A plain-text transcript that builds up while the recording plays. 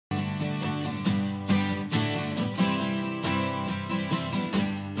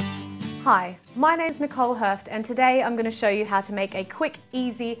Hi, my name is Nicole Hurft and today I'm going to show you how to make a quick,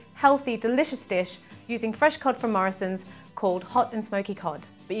 easy, healthy, delicious dish using fresh cod from Morrisons called hot and smoky cod,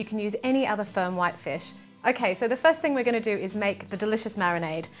 but you can use any other firm white fish. Okay, so the first thing we're going to do is make the delicious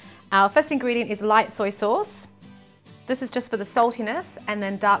marinade. Our first ingredient is light soy sauce. This is just for the saltiness, and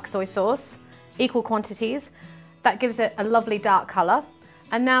then dark soy sauce, equal quantities. That gives it a lovely dark colour.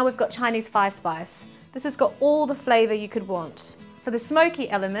 And now we've got Chinese 5-spice. This has got all the flavour you could want. For the smoky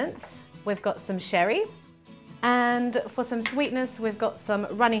elements, we've got some sherry. And for some sweetness, we've got some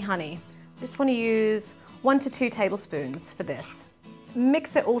runny honey. Just want to use 1 to 2 tablespoons for this.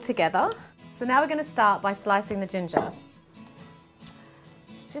 Mix it all together. So now we're going to start by slicing the ginger.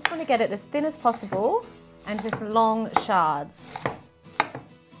 Just want to get it as thin as possible and just long shards.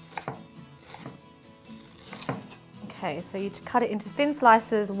 Okay, so you cut it into thin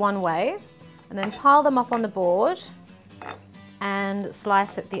slices one way and then pile them up on the board and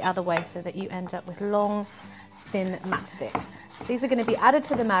slice it the other way so that you end up with long, thin matchsticks. These are going to be added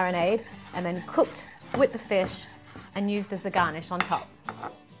to the marinade and then cooked with the fish and used as the garnish on top.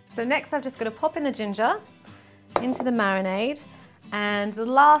 So next I've just got to pop in the ginger into the marinade, and the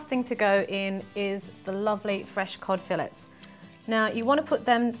last thing to go in is the lovely fresh cod fillets. Now you want to put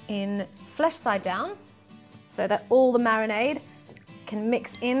them in flesh side down so that all the marinade can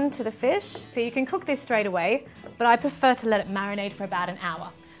mix into the fish. So you can cook this straight away, but I prefer to let it marinate for about an hour.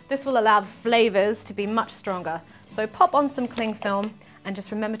 This will allow the flavours to be much stronger. So pop on some cling film and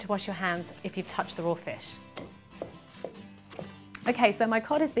just remember to wash your hands if you've touched the raw fish. Okay, so my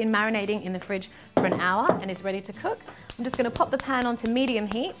cod has been marinating in the fridge for an hour and is ready to cook. I'm just going to pop the pan onto medium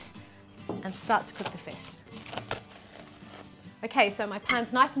heat and start to cook the fish. Okay, so my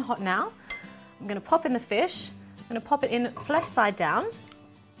pan's nice and hot now. I'm going to pop in the fish. I'm going to pop it in flesh side down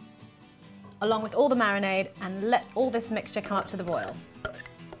along with all the marinade and let all this mixture come up to the boil.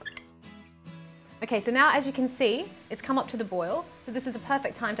 Okay, so now as you can see, it's come up to the boil, so this is the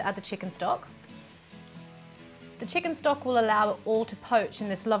perfect time to add the chicken stock. The chicken stock will allow it all to poach in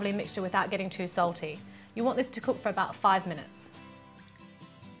this lovely mixture without getting too salty. You want this to cook for about 5 minutes.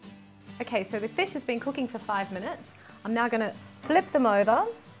 Okay, so the fish has been cooking for 5 minutes. I'm now going to flip them over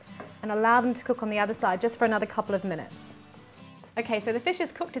and allow them to cook on the other side just for another couple of minutes. Okay, so the fish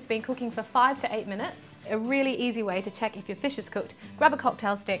is cooked. It's been cooking for 5 to 8 minutes. A really easy way to check if your fish is cooked: grab a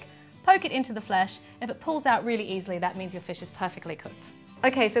cocktail stick, poke it into the flesh. If it pulls out really easily, that means your fish is perfectly cooked.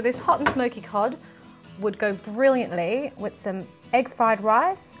 Okay, so this hot and smoky cod would go brilliantly with some egg fried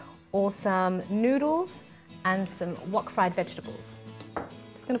rice or some noodles and some wok fried vegetables.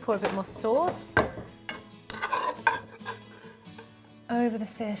 Just going to pour a bit more sauce over the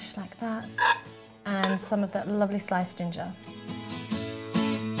fish like that, and some of that lovely sliced ginger.